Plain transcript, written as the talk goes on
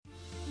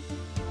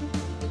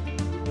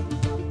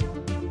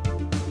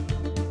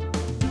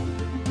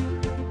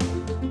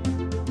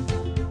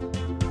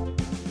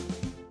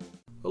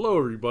Hello,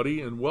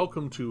 everybody, and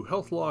welcome to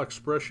Health Law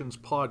Expressions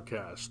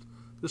Podcast.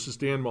 This is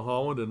Dan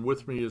Mulholland, and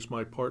with me is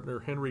my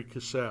partner, Henry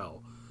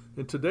Casale.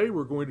 And today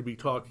we're going to be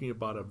talking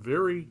about a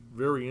very,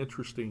 very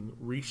interesting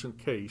recent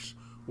case,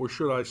 or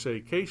should I say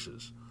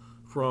cases,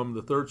 from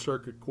the Third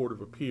Circuit Court of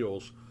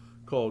Appeals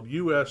called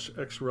U.S.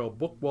 XRL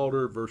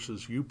Bookwalter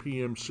versus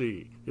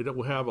UPMC. It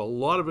will have a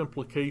lot of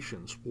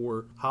implications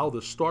for how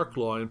the Stark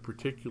Law in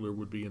particular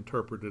would be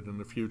interpreted in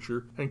the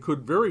future, and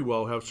could very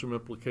well have some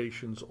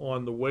implications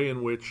on the way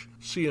in which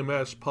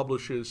CMS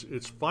publishes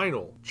its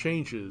final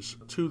changes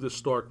to the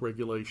Stark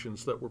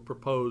regulations that were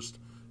proposed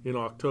in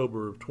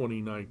October of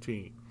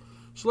 2019.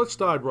 So let's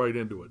dive right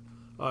into it.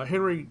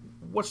 Henry,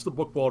 what's the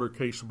Bookwalter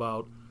case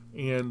about,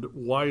 and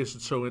why is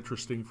it so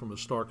interesting from a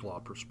Stark Law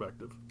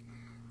perspective?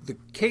 The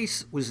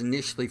case was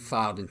initially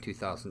filed in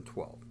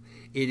 2012.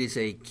 It is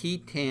a qui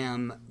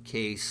tam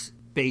case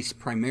based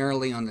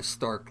primarily on the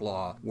Stark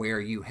Law, where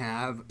you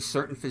have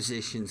certain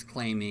physicians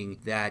claiming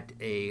that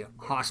a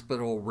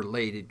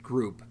hospital-related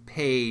group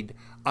paid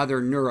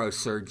other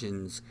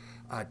neurosurgeons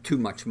too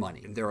much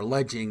money. They're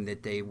alleging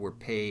that they were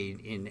paid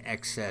in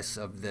excess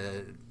of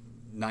the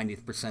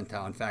 90th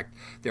percentile. In fact,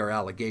 there are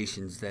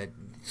allegations that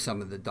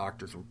some of the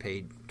doctors were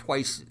paid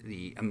twice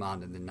the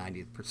amount of the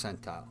 90th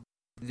percentile.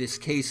 This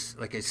case,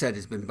 like I said,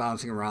 has been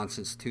bouncing around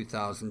since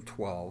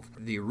 2012.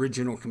 The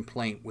original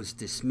complaint was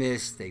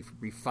dismissed. They've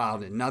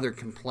refiled another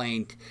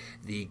complaint.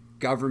 The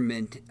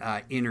government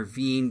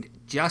intervened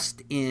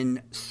just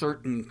in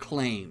certain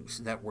claims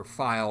that were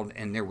filed,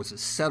 and there was a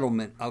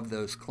settlement of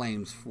those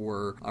claims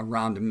for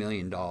around $1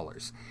 million.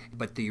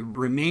 But the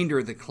remainder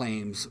of the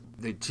claims,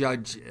 the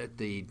judge at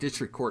the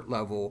district court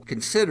level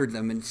considered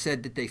them and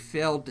said that they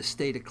failed to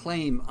state a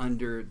claim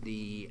under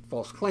the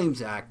False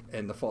Claims Act,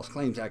 and the False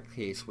Claims Act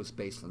case was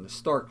based on the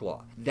Stark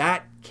Law.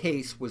 That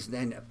case was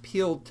then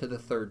appealed to the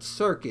Third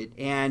Circuit,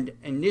 and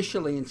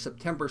initially in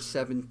September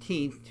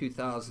 17,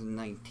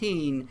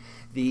 2019,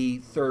 the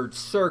Third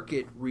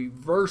Circuit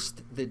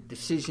reversed the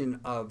decision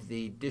of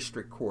the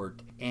district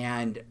court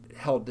and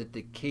held that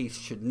the case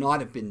should not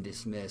have been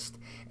dismissed,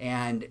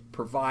 and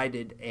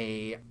provided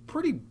a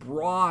pretty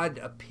broad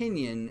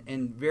opinion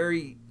and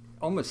very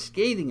almost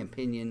scathing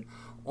opinion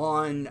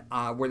on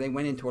where they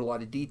went into a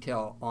lot of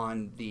detail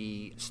on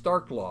the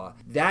Stark Law.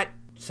 That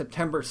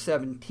September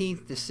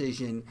 17th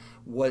decision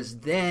was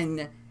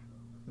then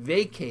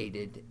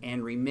vacated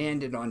and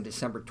remanded on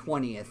December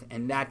 20th,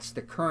 and that's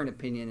the current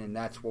opinion, and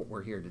that's what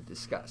we're here to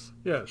discuss.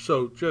 Yeah,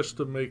 so just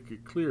to make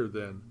it clear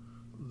then,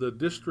 the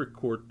district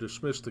court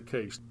dismissed the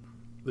case.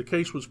 The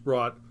case was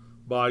brought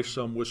by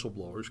some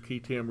whistleblowers,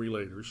 qui tam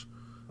relators.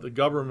 The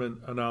government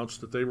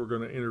announced that they were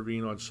going to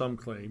intervene on some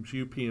claims.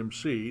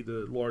 UPMC,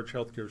 the large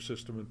healthcare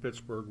system in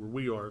Pittsburgh where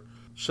we are,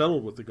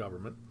 settled with the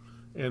government.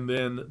 And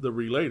then the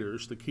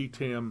relators, the qui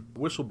tam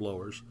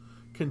whistleblowers,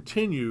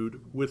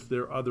 continued with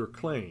their other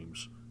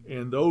claims,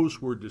 and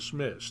those were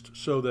dismissed,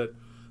 so that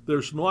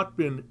there's not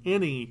been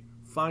any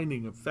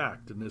finding of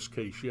fact in this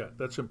case yet.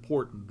 That's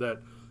important,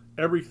 that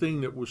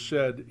everything that was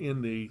said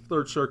in the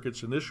Third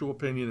Circuit's initial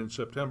opinion in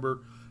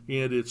September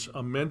and its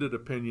amended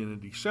opinion in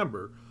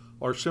December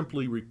are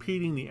simply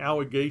repeating the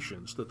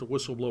allegations that the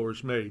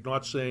whistleblowers made,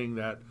 not saying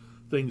that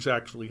things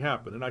actually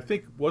happened. And I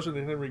think, wasn't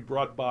it, Henry,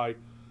 brought by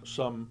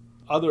some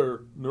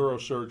other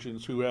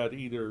neurosurgeons who had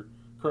either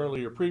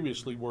currently or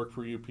previously worked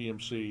for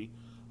UPMC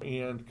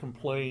and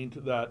complained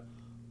that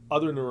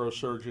other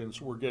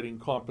neurosurgeons were getting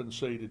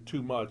compensated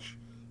too much,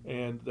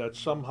 and that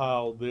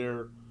somehow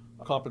their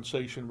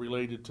compensation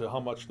related to how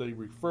much they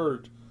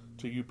referred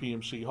to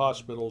UPMC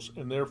hospitals,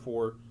 and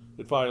therefore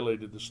it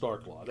violated the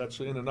Stark Law. That's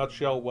in a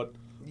nutshell what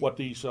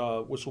these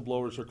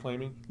whistleblowers are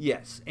claiming?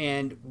 Yes,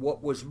 and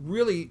what was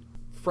really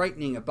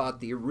frightening about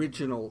the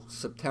original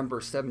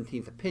September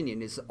 17th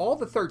opinion is all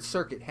the Third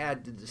Circuit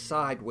had to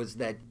decide was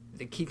that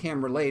the qui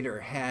tam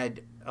relator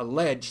had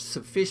alleged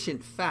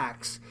sufficient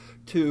facts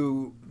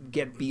to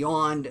get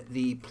beyond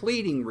the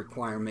pleading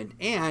requirement,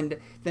 and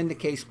then the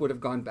case would have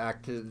gone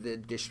back to the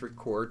district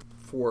court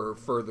for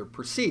further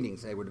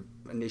proceedings. They would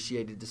have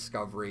initiated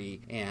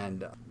discovery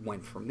and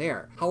went from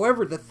there.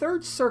 However, the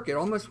Third Circuit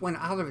almost went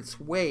out of its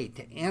way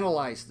to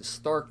analyze the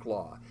Stark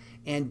Law,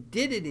 and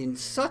did it in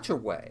such a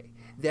way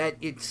that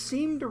it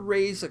seemed to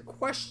raise a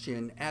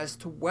question as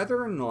to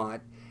whether or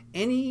not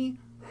any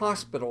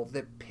hospital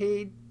that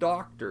paid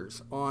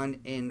doctors on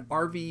an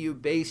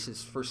RVU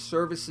basis for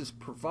services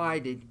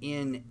provided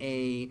in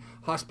a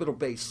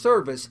hospital-based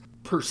service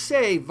per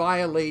se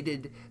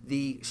violated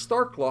the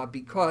Stark Law,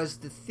 because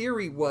the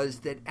theory was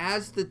that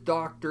as the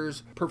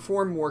doctors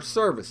perform more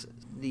services,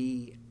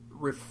 the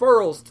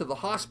referrals to the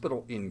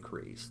hospital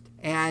increased,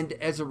 and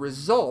as a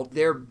result,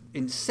 their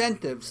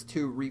incentives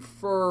to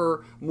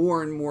refer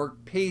more and more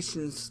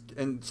patients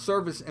and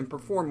service and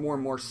perform more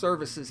and more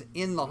services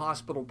in the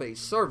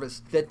hospital-based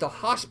service, that the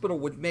hospital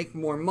would make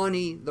more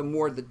money the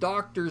more the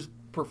doctors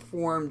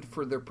performed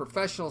for their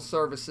professional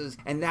services,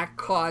 and that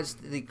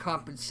caused the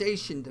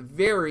compensation to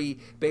vary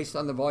based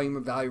on the volume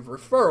of value of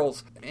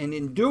referrals. And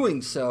in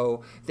doing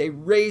so, they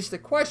raised the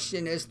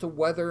question as to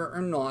whether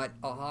or not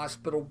a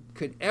hospital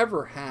could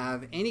ever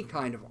have any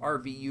kind of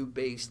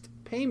RVU-based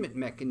payment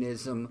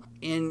mechanism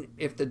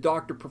if the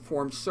doctor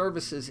performs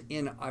services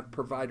in a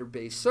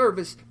provider-based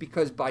service,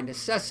 because by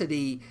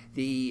necessity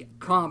the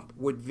comp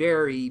would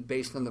vary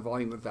based on the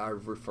volume of value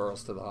of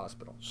referrals to the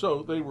hospital.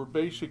 So they were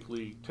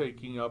basically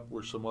taking up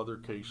where some other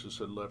cases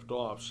had left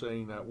off,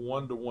 saying that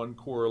one-to-one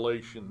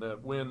correlation,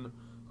 that when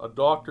a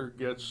doctor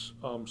gets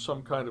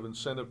some kind of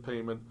incentive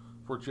payment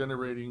for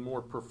generating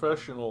more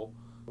professional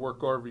work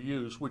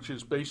RVUs, which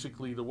is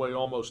basically the way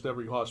almost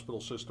every hospital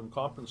system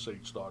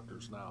compensates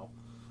doctors now,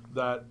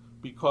 that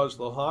because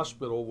the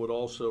hospital would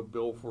also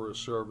bill for a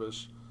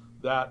service,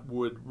 that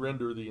would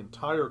render the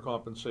entire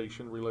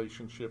compensation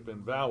relationship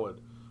invalid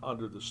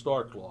under the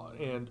Stark Law.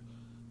 And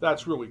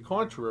that's really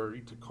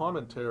contrary to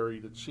commentary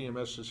that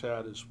CMS has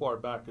had as far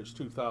back as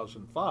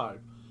 2005.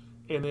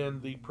 And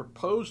in the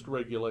proposed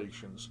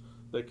regulations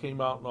that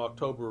came out in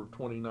October of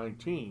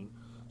 2019,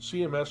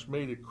 CMS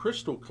made it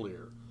crystal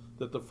clear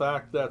that the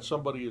fact that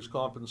somebody is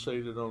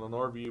compensated on an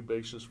RVU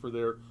basis for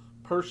their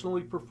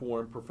personally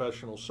performed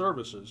professional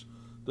services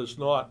does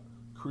not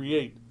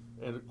create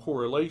a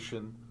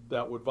correlation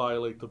that would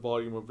violate the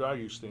volume of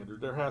value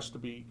standard. There has to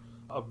be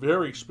a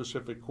very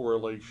specific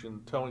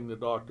correlation telling the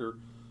doctor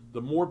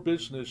the more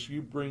business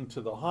you bring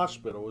to the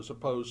hospital as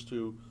opposed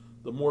to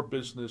the more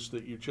business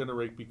that you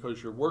generate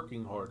because you're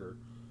working harder,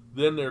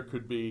 then there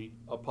could be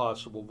a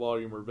possible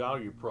volume or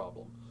value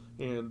problem.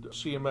 And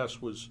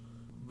CMS was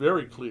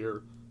very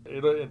clear.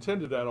 It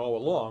intended that all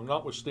along,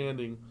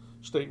 notwithstanding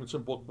statements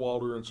in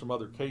Bookwalter and some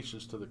other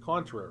cases to the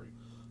contrary.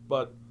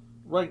 But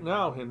right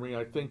now, Henry,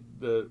 I think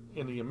that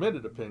in the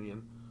amended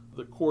opinion,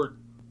 the court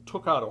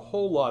took out a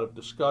whole lot of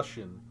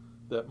discussion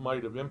that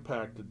might have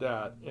impacted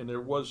that, and there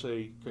was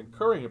a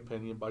concurring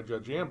opinion by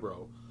Judge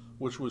Ambrose,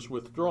 which was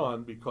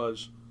withdrawn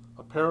because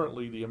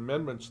apparently the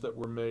amendments that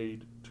were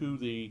made to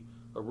the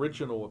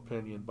original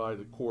opinion by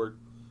the court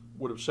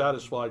would have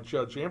satisfied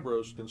Judge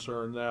Ambrose's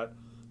concern that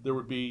there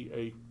would be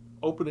a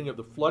opening of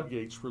the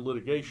floodgates for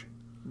litigation.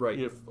 Right.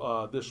 If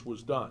this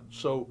was done.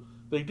 So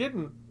they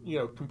didn't,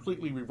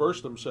 completely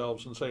reverse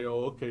themselves and say,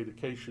 oh, okay, the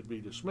case should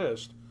be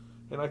dismissed.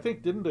 And I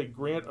think, didn't they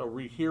grant a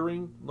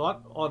rehearing,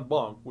 not en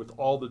banc with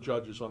all the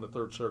judges on the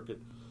Third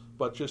Circuit,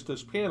 but just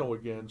this panel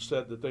again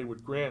said that they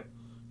would grant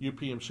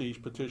UPMC's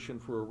petition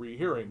for a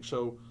rehearing.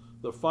 So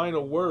the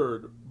final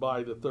word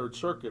by the Third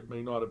Circuit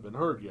may not have been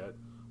heard yet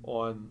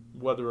on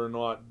whether or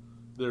not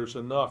there's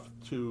enough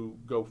to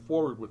go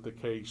forward with the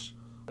case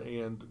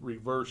and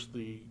reverse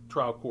the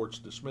trial court's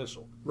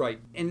dismissal. Right,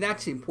 and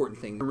that's the important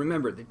thing.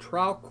 Remember, the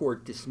trial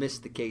court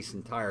dismissed the case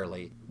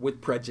entirely with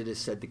prejudice,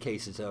 said the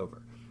case is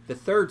over. The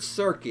Third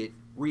Circuit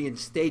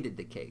reinstated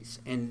the case,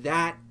 and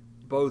that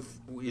both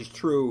is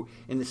true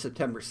in the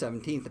September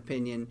 17th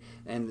opinion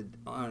and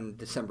on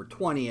December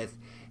 20th,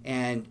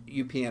 and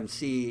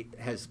UPMC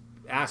has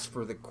asked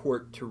for the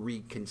court to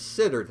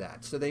reconsider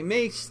that. So they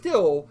may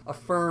still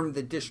affirm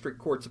the district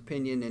court's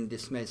opinion and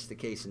dismiss the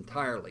case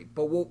entirely.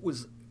 But what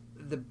was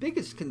the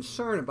biggest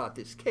concern about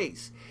this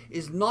case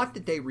is not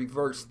that they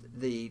reversed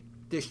the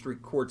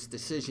district court's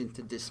decision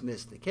to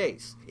dismiss the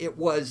case. It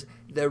was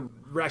the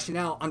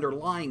rationale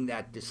underlying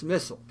that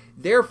dismissal.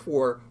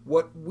 Therefore,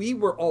 what we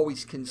were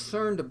always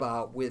concerned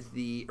about with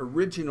the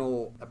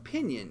original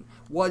opinion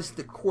was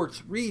the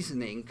court's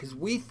reasoning, because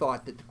we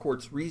thought that the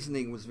court's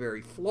reasoning was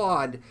very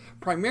flawed,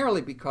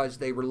 primarily because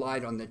they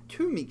relied on the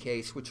Toomey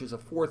case, which is a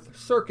Fourth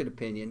Circuit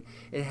opinion.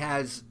 It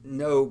has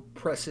no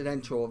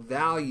precedential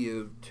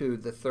value to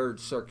the Third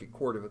Circuit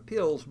Court of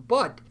Appeals,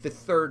 but the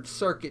Third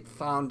Circuit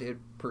found it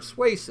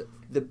persuasive.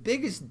 The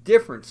biggest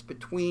difference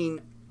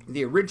between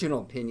the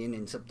original opinion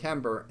in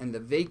September and the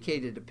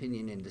vacated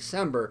opinion in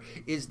December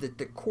is that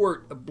the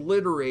court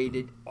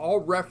obliterated all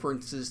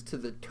references to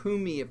the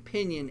Toomey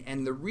opinion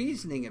and the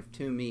reasoning of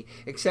Toomey,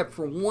 except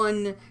for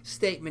one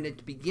statement at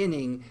the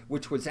beginning,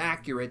 which was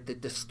accurate,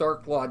 that the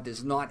Stark Law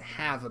does not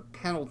have a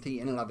penalty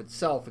in and of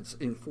itself. It's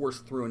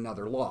enforced through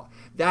another law.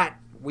 That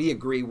we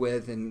agree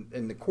with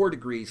and the court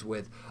agrees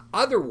with.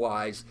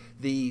 Otherwise,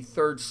 the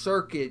Third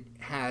Circuit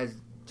has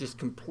just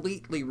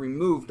completely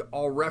removed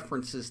all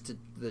references to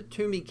the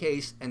Toomey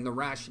case and the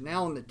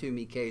rationale in the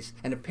Toomey case,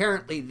 and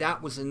apparently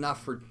that was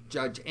enough for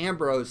Judge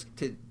Ambrose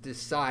to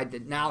decide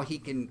that now he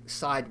can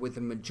side with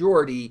the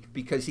majority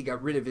because he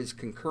got rid of his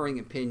concurring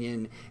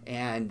opinion,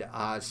 and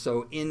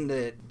so in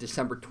the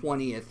December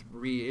 20th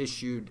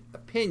reissued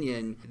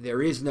opinion,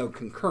 there is no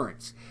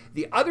concurrence.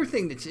 The other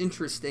thing that's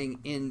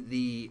interesting in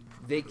the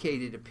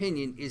vacated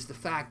opinion is the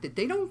fact that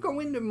they don't go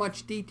into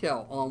much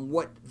detail on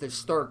what the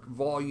Stark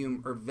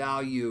volume or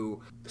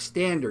value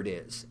standard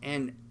is.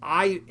 And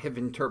I have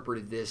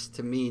interpreted this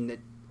to mean that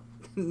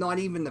not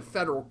even the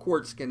federal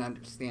courts can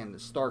understand the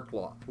Stark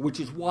Law, which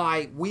is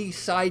why we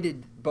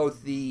cited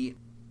both the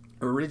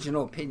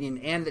original opinion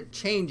and the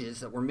changes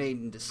that were made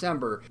in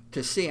December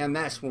to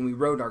CMS when we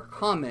wrote our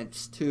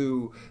comments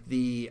to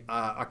the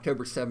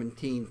October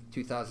 17,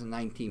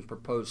 2019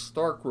 proposed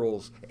Stark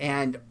rules.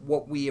 And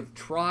what we have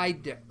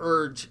tried to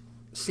urge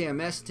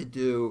CMS to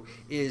do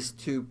is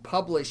to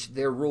publish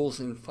their rules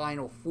in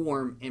final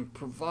form and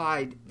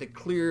provide the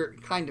clear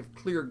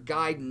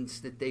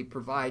guidance that they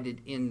provided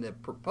in the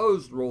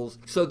proposed rules,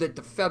 so that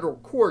the federal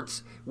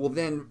courts will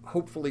then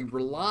hopefully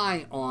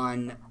rely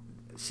on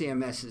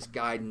CMS's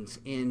guidance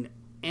in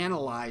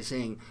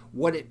analyzing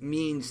what it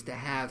means to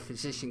have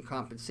physician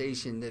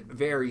compensation that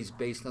varies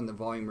based on the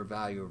volume or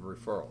value of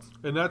referrals.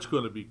 And that's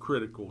going to be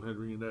critical,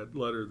 Henry, in that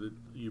letter that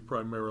you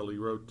primarily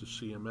wrote to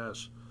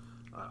CMS.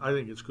 I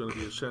think it's going to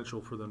be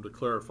essential for them to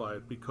clarify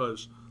it,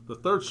 because the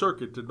Third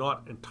Circuit did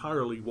not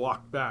entirely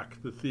walk back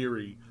the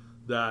theory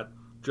that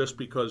just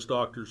because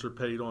doctors are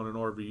paid on an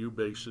RVU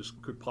basis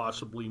could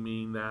possibly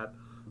mean that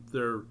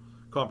their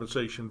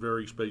compensation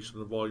varies based on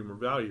the volume or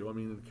value. I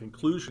mean, in the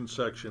conclusion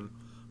section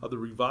of the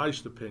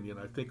revised opinion,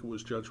 I think it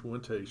was Judge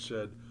Fuente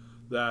said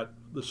that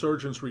the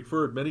surgeons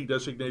referred many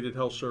designated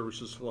health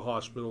services to the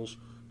hospitals,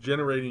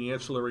 generating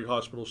ancillary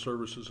hospital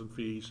services and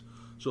fees.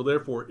 So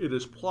therefore, it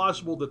is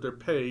plausible that their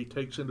pay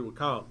takes into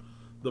account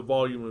the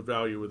volume and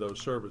value of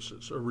those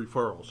services or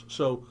referrals.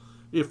 So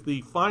if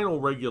the final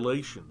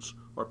regulations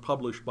are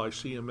published by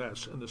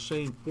CMS in the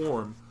same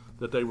form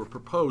that they were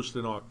proposed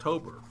in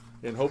October,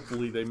 and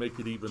hopefully they make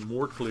it even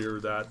more clear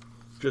that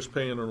just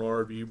paying on an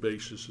RVU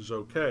basis is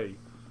okay,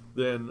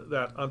 then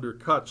that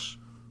undercuts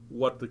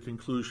what the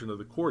conclusion of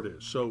the court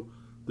is. So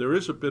there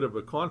is a bit of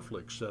a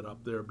conflict set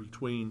up there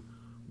between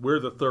where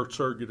the Third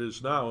Circuit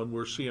is now and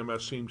where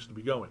CMS seems to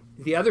be going.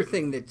 The other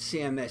thing that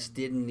CMS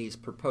did in these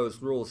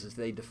proposed rules is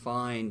they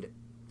defined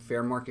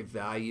fair market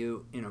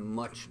value in a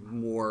much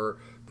more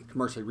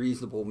commercially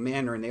reasonable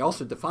manner, and they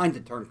also defined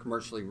the term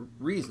commercially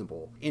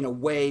reasonable in a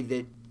way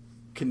that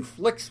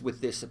conflicts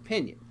with this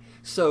opinion,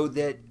 so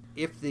that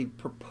if the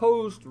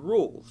proposed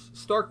rules,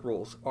 Stark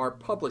rules, are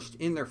published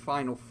in their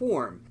final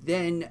form,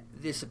 then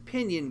this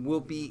opinion will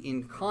be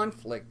in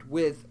conflict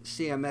with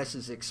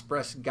CMS's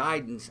express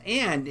guidance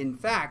and, in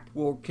fact,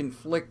 will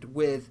conflict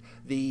with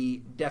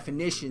the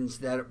definitions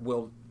that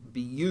will be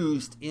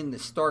used in the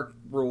Stark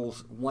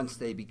rules once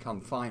they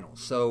become final.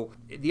 So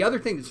the other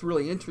thing that's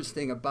really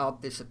interesting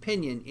about this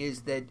opinion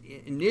is that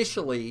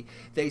initially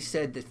they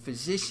said that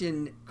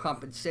physician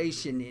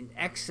compensation in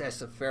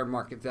excess of fair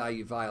market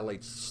value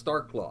violates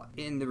Stark law.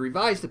 In the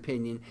revised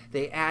opinion,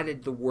 they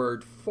added the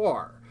word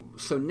far.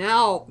 So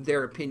now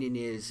their opinion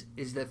is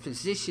that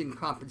physician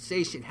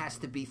compensation has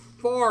to be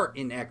far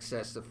in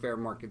excess of fair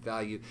market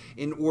value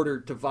in order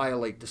to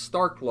violate the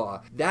Stark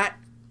law. That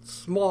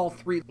small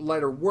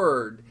three-letter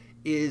word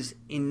is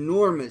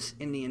enormous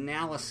in the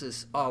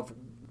analysis of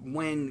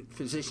when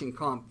physician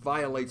comp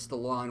violates the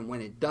law and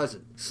when it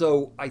doesn't.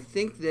 So I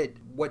think that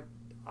what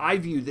I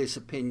view this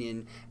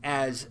opinion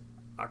as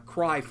a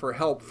cry for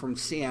help from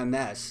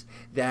CMS,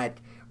 that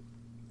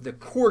the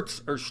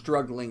courts are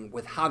struggling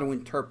with how to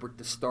interpret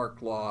the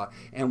Stark law,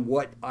 and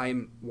what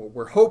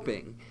we're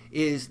hoping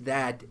is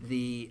that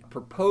the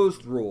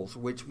proposed rules,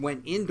 which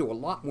went into a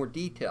lot more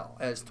detail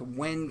as to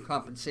when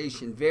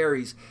compensation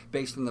varies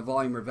based on the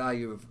volume or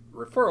value of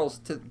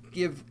referrals, to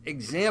give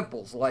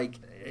examples like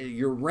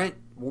your rent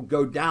will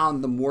go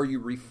down the more you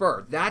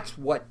refer. That's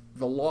what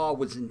the law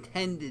was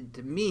intended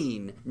to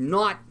mean,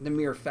 not the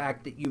mere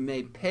fact that you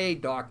may pay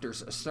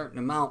doctors a certain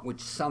amount, which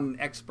some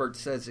expert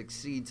says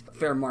exceeds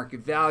fair market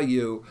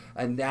value,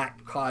 and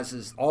that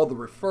causes all the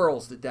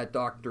referrals that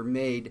doctor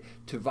made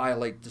to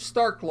violate the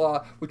Stark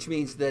law, which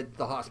means that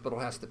the hospital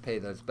has to pay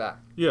those back.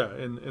 Yeah,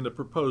 and the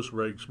proposed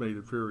regs made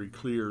it very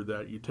clear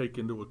that you take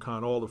into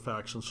account all the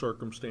facts and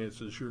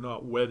circumstances. You're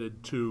not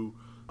wedded to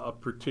a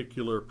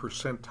particular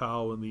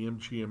percentile in the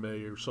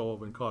MGMA or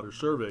Sullivan-Cotter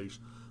surveys.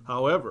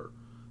 However,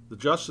 the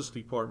Justice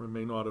Department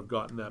may not have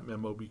gotten that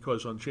memo,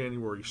 because on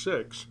January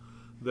 6th,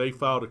 they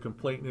filed a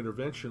complaint and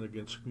intervention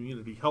against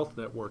Community Health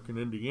Network in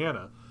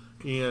Indiana,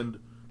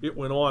 and it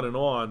went on and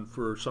on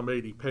for some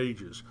 80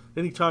 pages.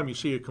 Anytime you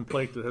see a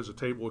complaint that has a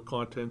table of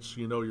contents,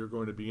 you know you're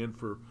going to be in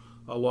for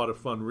a lot of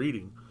fun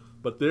reading.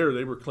 But there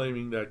they were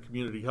claiming that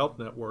Community Health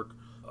Network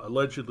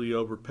allegedly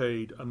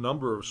overpaid a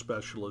number of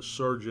specialists,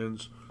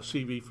 surgeons,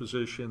 CV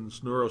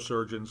physicians,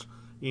 neurosurgeons,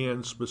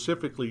 and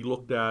specifically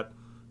looked at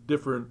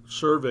different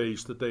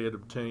surveys that they had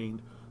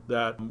obtained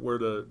that where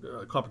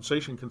the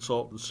compensation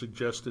consultants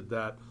suggested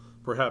that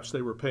perhaps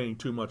they were paying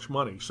too much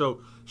money.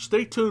 So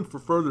stay tuned for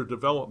further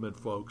development,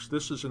 folks.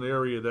 This is an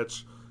area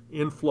that's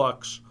in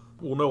flux.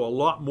 We'll know a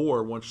lot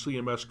more once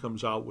CMS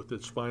comes out with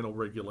its final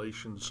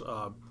regulations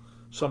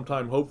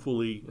sometime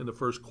hopefully in the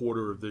first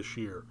quarter of this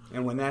year.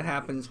 And when that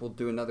happens, we'll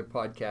do another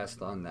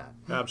podcast on that.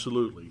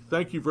 Absolutely.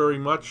 Thank you very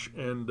much,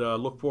 and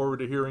look forward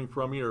to hearing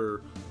from you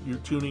or you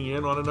tuning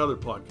in on another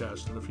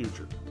podcast in the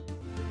future.